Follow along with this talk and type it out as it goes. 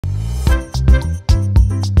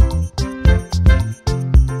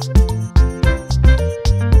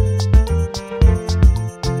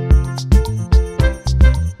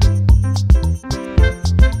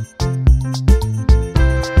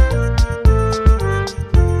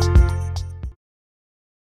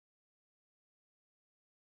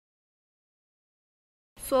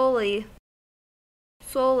solely,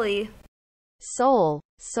 solely,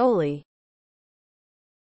 solely.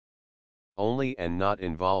 Only and not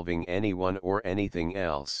involving anyone or anything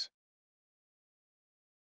else.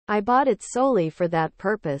 I bought it solely for that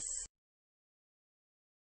purpose.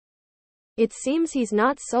 It seems he's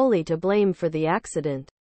not solely to blame for the accident.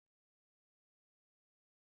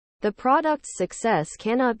 The product's success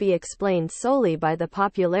cannot be explained solely by the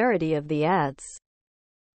popularity of the ads.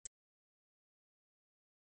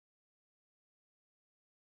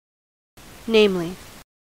 namely,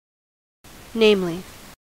 namely,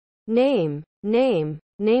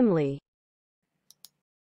 namely.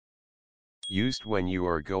 Used when you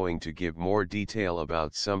are going to give more detail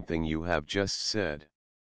about something you have just said.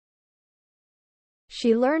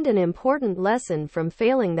 She learned an important lesson from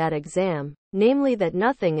failing that exam, namely that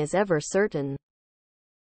nothing is ever certain.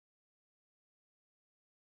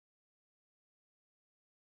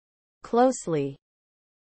 Closely,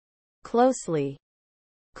 closely,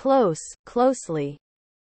 closely.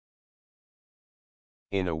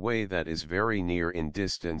 In a way that is very near in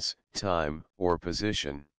distance, time, or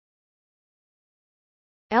position.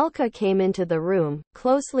 Elka came into the room,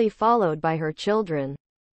 closely followed by her children.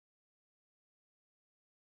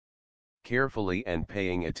 Carefully and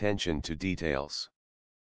paying attention to details.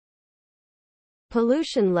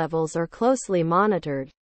 Pollution levels are closely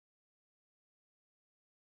monitored.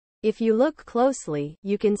 If you look closely,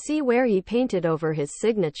 you can see where he painted over his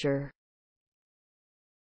signature.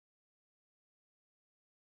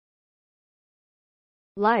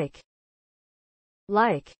 Like,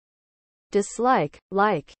 dislike,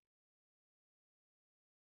 like.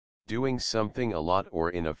 Doing something a lot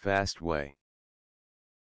or in a fast way.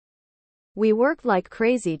 We worked like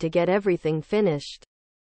crazy to get everything finished.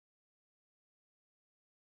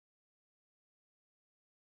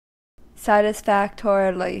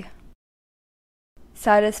 satisfactorily,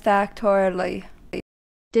 satisfactorily,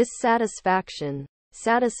 Dissatisfaction,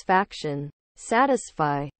 satisfaction,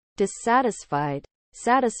 satisfy, dissatisfied,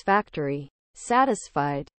 satisfactory,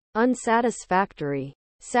 satisfied, unsatisfactory,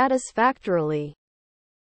 satisfactorily.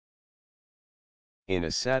 In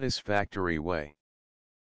a satisfactory way.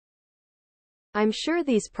 I'm sure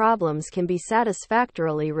these problems can be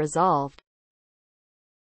satisfactorily resolved.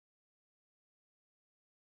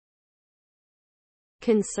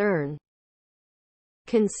 Concern,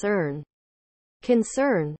 concern,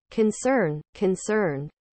 concern, concern.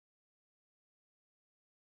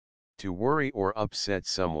 To worry or upset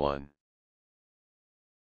someone.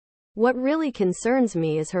 What really concerns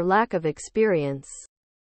me is her lack of experience.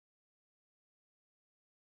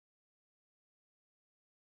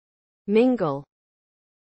 Mingle,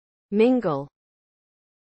 mingle.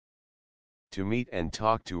 To meet and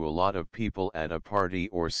talk to a lot of people at a party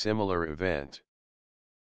or similar event.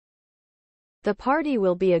 The party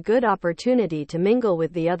will be a good opportunity to mingle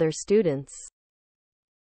with the other students.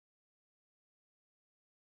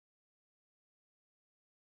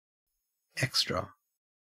 Extra,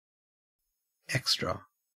 extra,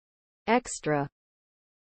 Extra,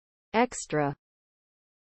 extra.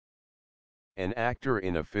 An actor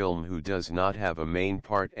in a film who does not have a main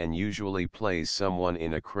part and usually plays someone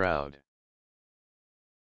in a crowd.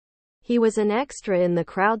 He was an extra in the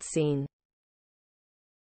crowd scene.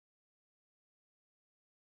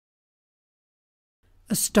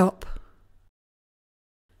 A stop,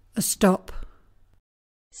 a stop,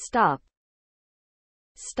 Stop,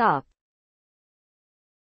 stop.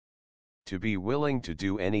 To be willing to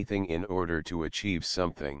do anything in order to achieve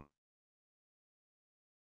something.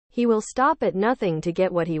 He will stop at nothing to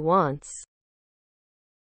get what he wants.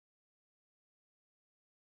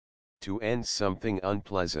 To end something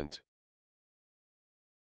unpleasant.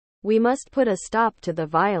 We must put a stop to the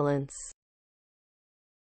violence.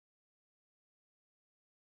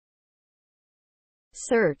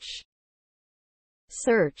 Search,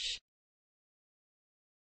 search.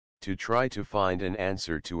 To try to find an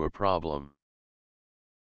answer to a problem.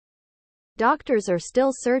 Doctors are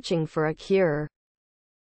still searching for a cure.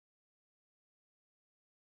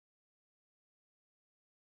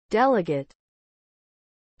 Delegate,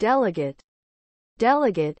 delegate,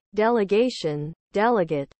 delegate, delegation,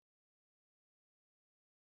 delegate.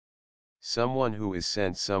 Someone who is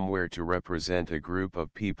sent somewhere to represent a group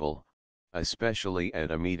of people, especially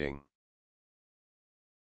at a meeting.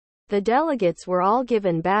 The delegates were all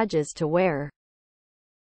given badges to wear.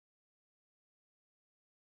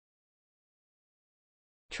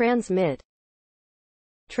 Transmit,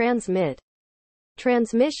 transmit,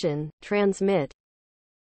 transmission, transmit.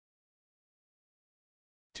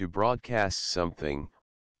 To broadcast something,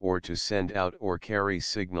 or to send out or carry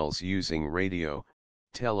signals using radio,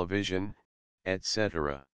 television,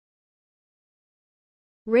 etc.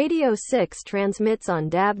 Radio 6 transmits on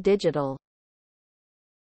DAB digital.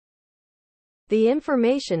 The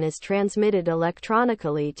information is transmitted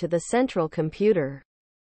electronically to the central computer.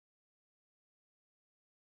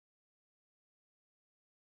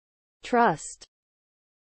 Trust.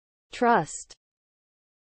 Trust.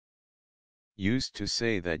 Used to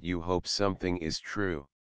say that you hope something is true.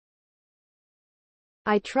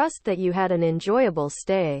 I trust that you had an enjoyable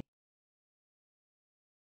stay.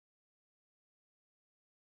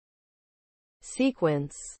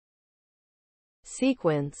 Sequence.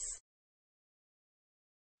 Sequence.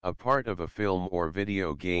 A part of a film or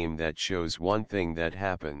video game that shows one thing that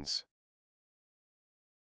happens.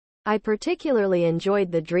 I particularly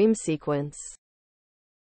enjoyed the dream sequence.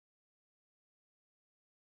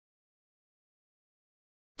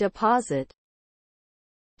 Deposit.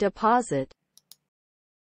 Deposit.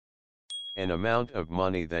 An amount of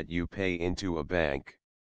money that you pay into a bank.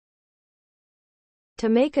 To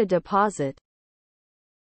make a deposit.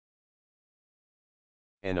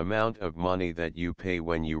 An amount of money that you pay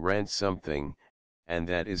when you rent something, and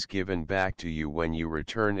that is given back to you when you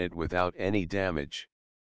return it without any damage.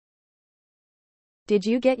 Did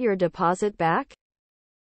you get your deposit back?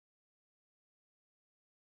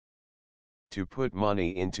 To put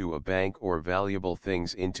money into a bank or valuable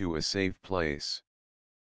things into a safe place.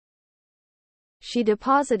 She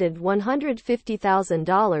deposited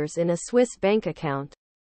 $150,000 in a Swiss bank account.